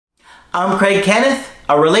I'm Craig Kenneth,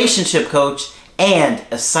 a relationship coach and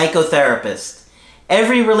a psychotherapist.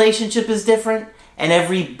 Every relationship is different and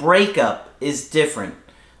every breakup is different.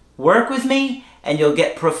 Work with me and you'll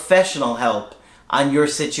get professional help on your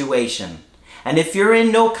situation. And if you're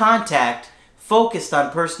in no contact, focused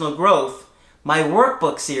on personal growth, my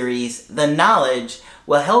workbook series, The Knowledge,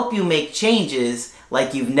 will help you make changes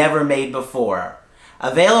like you've never made before.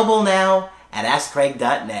 Available now at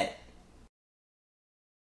AskCraig.net.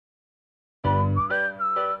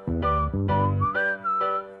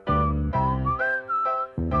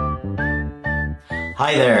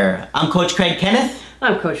 Hi there, I'm Coach Craig Kenneth.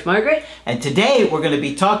 I'm Coach Margaret. And today we're going to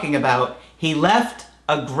be talking about he left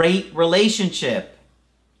a great relationship.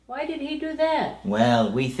 Why did he do that?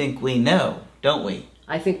 Well, we think we know, don't we?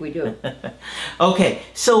 I think we do. Okay,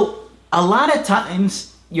 so a lot of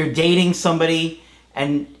times you're dating somebody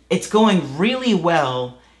and it's going really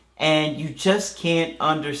well and you just can't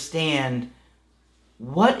understand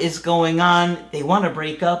what is going on. They want to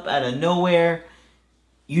break up out of nowhere.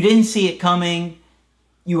 You didn't see it coming.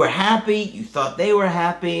 You were happy, you thought they were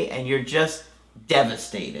happy, and you're just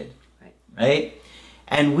devastated, right?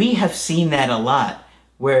 And we have seen that a lot,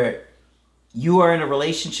 where you are in a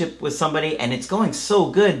relationship with somebody and it's going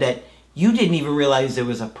so good that you didn't even realize there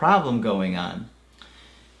was a problem going on.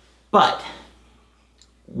 But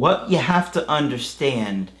what you have to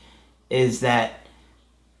understand is that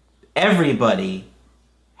everybody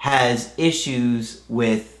has issues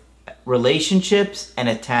with relationships and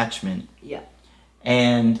attachment. Yeah.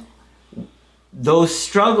 And those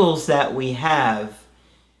struggles that we have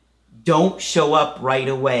don't show up right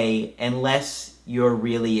away unless you're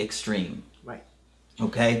really extreme. Right.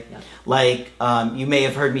 Okay? Yeah. Like, you may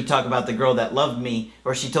have heard me talk about the girl that loved me,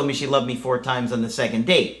 or she told me she loved me 4 times on the second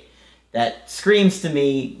date. That screams to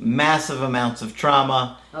me massive amounts of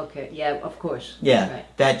trauma. Okay, yeah, of course. Yeah,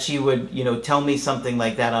 right. That she would, tell me something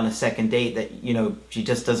like that on a second date that, she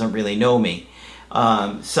just doesn't really know me.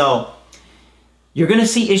 So you're going to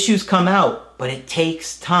see issues come out, but it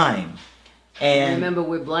takes time. And remember,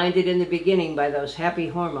 we're blinded in the beginning by those happy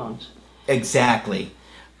hormones. Exactly.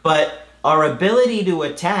 But our ability to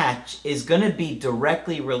attach is going to be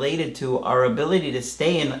directly related to our ability to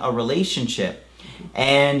stay in a relationship.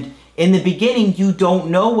 And in the beginning, you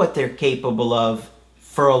don't know what they're capable of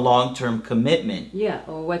for a long-term commitment. Yeah,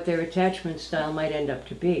 or what their attachment style might end up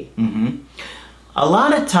to be. Mm-hmm. A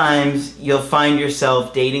lot of times, you'll find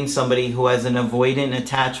yourself dating somebody who has an avoidant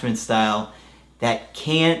attachment style that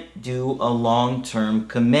can't do a long-term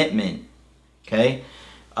commitment. Okay?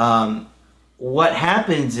 What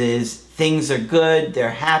happens is things are good, they're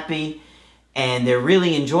happy, and they're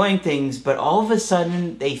really enjoying things, but all of a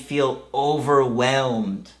sudden they feel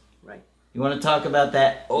overwhelmed. Right. You want to talk about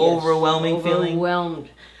that overwhelming feeling? Overwhelmed.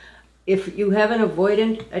 If you have an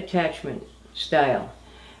avoidant attachment style,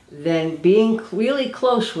 then being really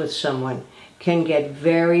close with someone can get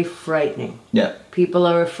very frightening. Yeah. People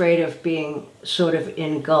are afraid of being sort of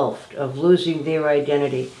engulfed, of losing their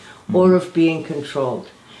identity, or of being controlled.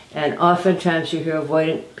 And oftentimes you hear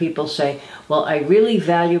avoidant people say, well, I really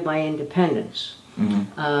value my independence.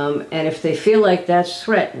 Mm-hmm. And if they feel like that's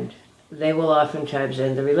threatened, they will oftentimes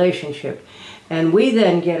end the relationship. And we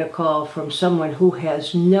then get a call from someone who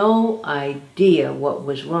has no idea what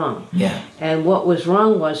was wrong. Yeah. And what was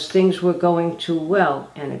wrong was things were going too well,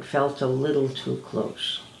 and it felt a little too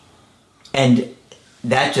close. And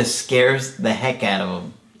that just scares the heck out of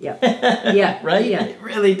them. Yeah. Yeah. Right? Yeah. It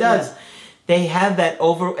really does. Yeah. They have that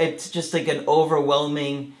it's just like an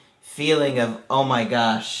overwhelming feeling of, oh my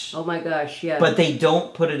gosh. Oh my gosh, yeah. But they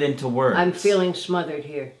don't put it into words. I'm feeling smothered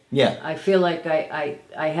here. Yeah. I feel like I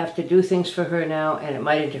have to do things for her now, and it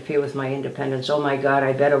might interfere with my independence. Oh my God,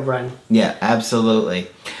 I better run. Yeah, absolutely.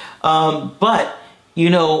 But,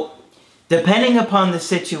 depending upon the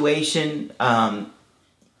situation,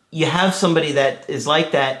 you have somebody that is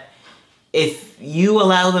like that. If you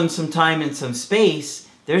allow them some time and some space,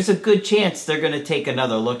 there's a good chance they're going to take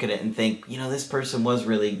another look at it and think, this person was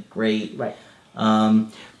really great. Right.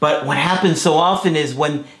 But what happens so often is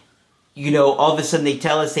when, all of a sudden they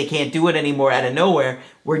tell us they can't do it anymore out of nowhere,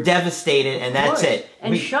 we're devastated and that's it.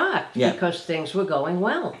 And shocked Yeah. because things were going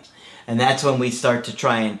well. And that's when we start to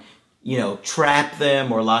try and, trap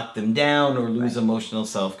them or lock them down or lose emotional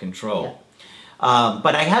self-control. Yeah.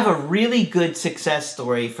 But I have a really good success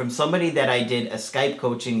story from somebody that I did a Skype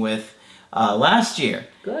coaching with last year.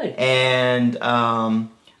 Good. And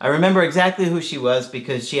I remember exactly who she was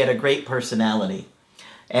because she had a great personality.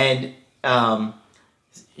 And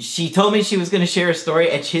she told me she was going to share a story.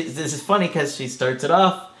 And this is funny because she starts it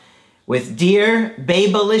off with, "Dear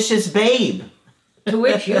Babelicious Babe." To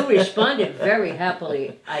which you responded very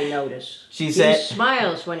happily, I notice. She said... He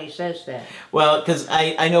smiles when he says that. Well, because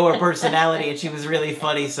I know her personality, and she was really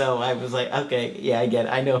funny, so I was like, okay, yeah, I get it.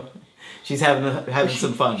 I know she's having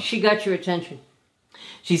some fun. She got your attention.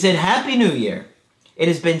 She said, Happy New Year. It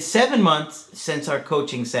has been 7 months since our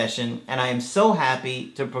coaching session, and I am so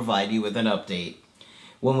happy to provide you with an update.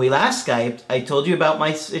 When we last Skyped, I told you about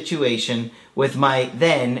my situation with my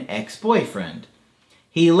then ex-boyfriend.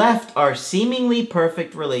 He left our seemingly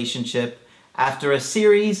perfect relationship after a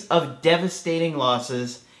series of devastating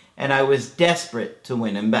losses, and I was desperate to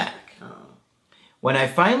win him back. When I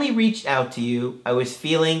finally reached out to you, I was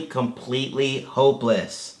feeling completely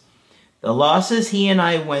hopeless. The losses he and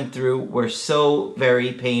I went through were so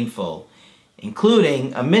very painful,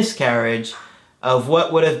 including a miscarriage of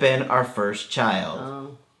what would have been our first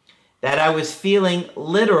child. That I was feeling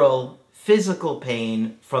literal physical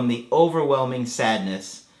pain from the overwhelming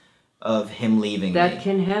sadness of him leaving me. That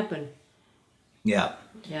can happen. Yeah.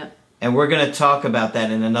 Yeah. And we're going to talk about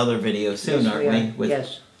that in another video soon, Yes, aren't we? With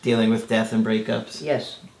yes. dealing with death and breakups.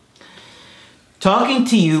 Yes. Talking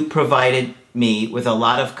to you provided me with a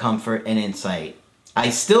lot of comfort and insight. I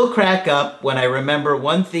still crack up when I remember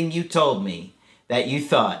one thing you told me, that you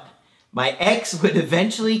thought my ex would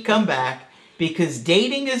eventually come back because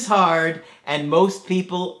dating is hard and most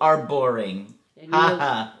people are boring.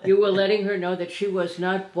 And you were letting her know that she was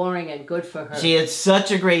not boring and good for her. She had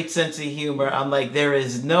such a great sense of humor. I'm like, there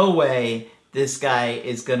is no way this guy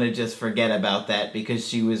is going to just forget about that, because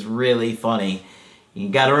she was really funny. You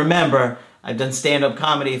got to remember, I've done stand-up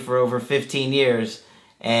comedy for over 15 years,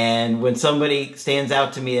 and when somebody stands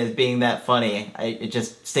out to me as being that funny, it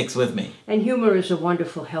just sticks with me. And humor is a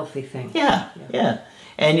wonderful, healthy thing. Yeah.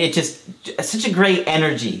 And it just, such a great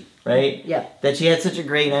energy, right? Yeah. That she had such a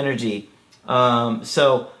great energy.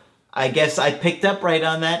 So I guess I picked up right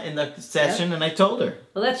on that in the session, and I told her.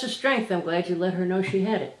 Well, that's a strength. I'm glad you let her know she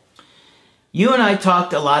had it. You and I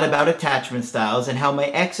talked a lot about attachment styles and how my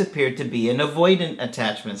ex appeared to be an avoidant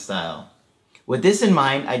attachment style. With this in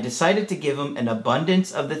mind, I decided to give him an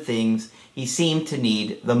abundance of the things he seemed to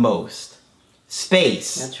need the most.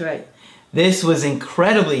 Space. That's right. This was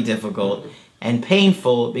incredibly difficult and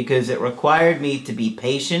painful because it required me to be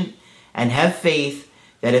patient and have faith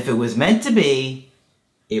that if it was meant to be,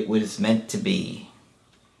 it was meant to be.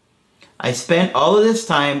 I spent all of this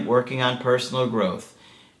time working on personal growth.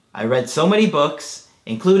 I read so many books,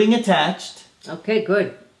 including Attached. Okay,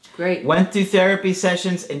 good. Great. Went through therapy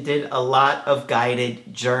sessions and did a lot of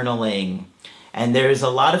guided journaling. And there's a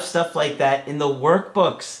lot of stuff like that in the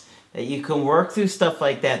workbooks that you can work through stuff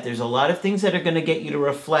like that. There's a lot of things that are going to get you to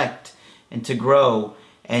reflect and to grow,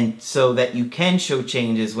 and so that you can show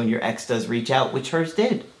changes when your ex does reach out, which hers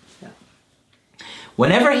did. Yeah.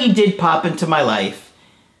 Whenever he did pop into my life,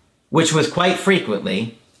 which was quite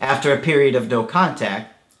frequently, after a period of no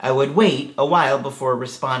contact, I would wait a while before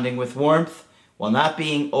responding with warmth while not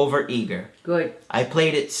being overeager. Good. I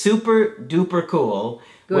played it super duper cool,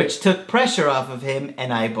 Good. which took pressure off of him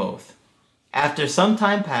and I both. After some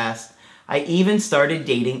time passed, I even started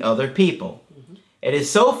dating other people. It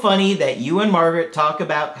is so funny that you and Margaret talk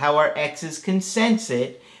about how our exes can sense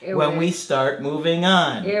it when we start moving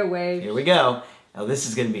on. Airwaves. Here we go. Now this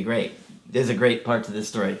is going to be great. There's a great part to this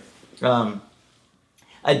story.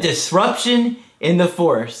 A disruption in the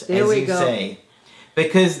force, There as we you go. say.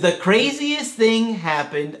 Because the craziest thing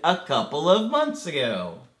happened a couple of months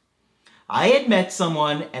ago. I had met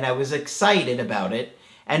someone and I was excited about it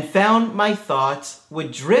and found my thoughts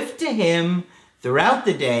would drift to him throughout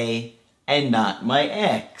the day and not my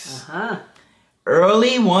ex.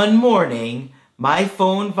 Early one morning, my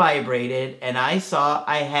phone vibrated and I saw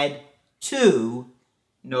I had 2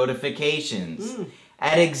 notifications.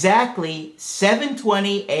 At exactly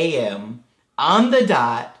 7:20 a.m. on the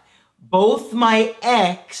dot, both my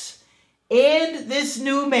ex and this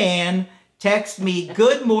new man text me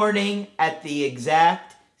good morning at the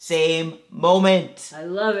exact same moment. I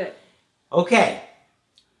love it. Okay,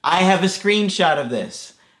 I have a screenshot of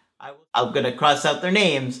this. I'm going to cross out their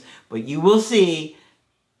names, but you will see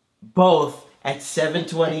both at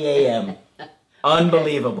 7:20 a.m.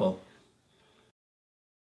 Unbelievable.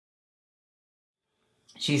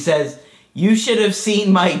 She says, you should have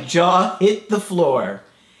seen my jaw hit the floor.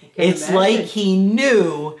 It's imagine. like he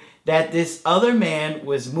knew that this other man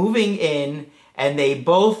was moving in and they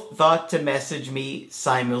both thought to message me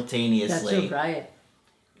simultaneously. That's a riot.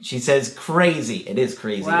 She says, crazy. It is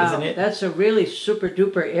crazy, Wow, isn't it? that's a really super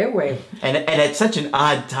duper airwave. And at such an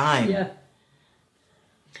odd time. Yeah.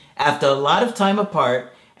 After a lot of time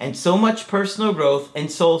apart and so much personal growth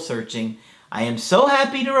and soul searching, I am so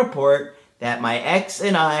happy to report that my ex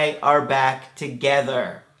and I are back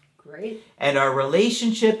together. Great. And our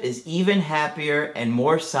relationship is even happier and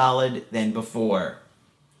more solid than before.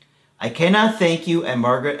 I cannot thank you and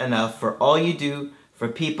Margaret enough for all you do for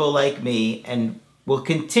people like me, and will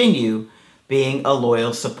continue being a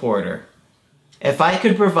loyal supporter. If I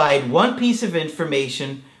could provide one piece of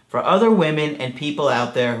information for other women and people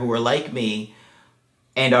out there who are like me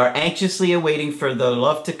and are anxiously awaiting for their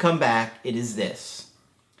love to come back, it is this: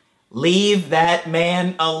 leave that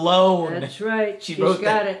man alone. That's right. She She's wrote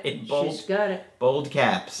got that it. in bold, She's got it. bold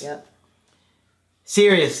caps. Yep.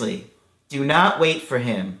 Seriously, do not wait for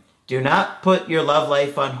him. Do not put your love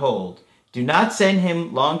life on hold. Do not send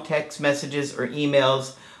him long text messages or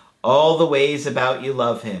emails all the ways about you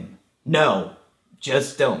love him. No,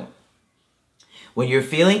 just don't. When you're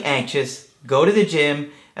feeling anxious, go to the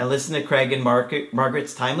gym and listen to Craig and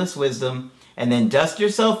Margaret's timeless wisdom, and then dust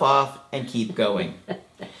yourself off and keep going.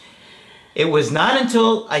 It was not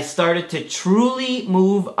until I started to truly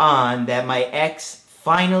move on that my ex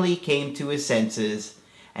finally came to his senses,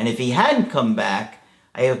 and if he hadn't come back,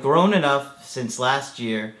 I have grown enough since last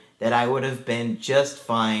year that I would have been just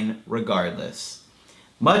fine regardless.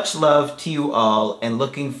 Much love to you all, and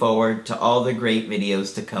looking forward to all the great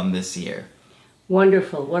videos to come this year.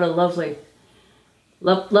 Wonderful. What a lovely,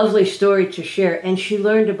 lovely story to share. And she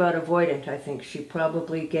learned about avoidant. I think she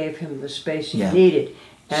probably gave him the space he needed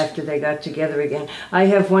after they got together again. I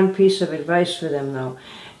have one piece of advice for them, though,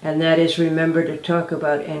 and that is remember to talk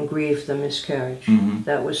about and grieve the miscarriage. Mm-hmm.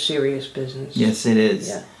 That was serious business. Yes, it is.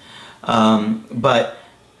 Yeah. But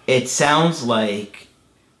it sounds like,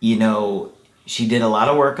 you know, she did a lot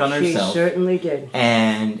of work on herself. She certainly did.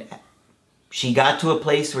 And she got to a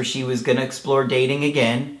place where she was going to explore dating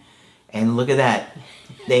again. And look at that.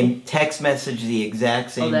 They text messaged the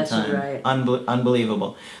exact same time. Right.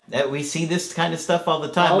 Unbelievable. That we see this kind of stuff all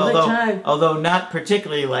the time. All the time. Although not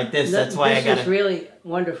particularly like this. That's why I got This is really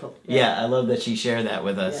wonderful. Yeah, I love that she shared that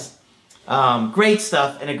with us. Yeah. Great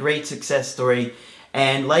stuff and a great success story.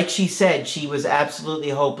 And like she said, she was absolutely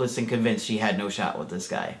hopeless and convinced she had no shot with this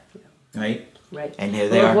guy. Yeah. Right? Right. And here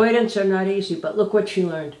they are. Avoidance are not easy, but look what she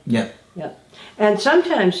learned. Yeah. Yeah. And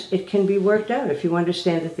sometimes it can be worked out if you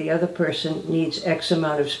understand that the other person needs X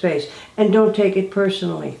amount of space. And don't take it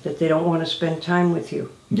personally, that they don't want to spend time with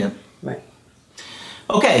you. Yep. Right.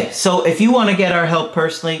 Okay, so if you want to get our help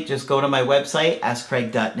personally, just go to my website,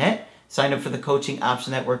 askcraig.net. Sign up for the coaching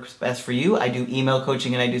option that works best for you. I do email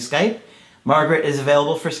coaching and I do Skype. Margaret is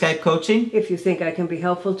available for Skype coaching. If you think I can be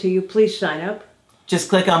helpful to you, please sign up. Just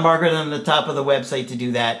click on Margaret on the top of the website to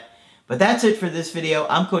do that. But that's it for this video.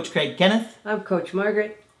 I'm Coach Craig Kenneth. I'm Coach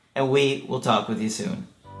Margaret. And we will talk with you soon.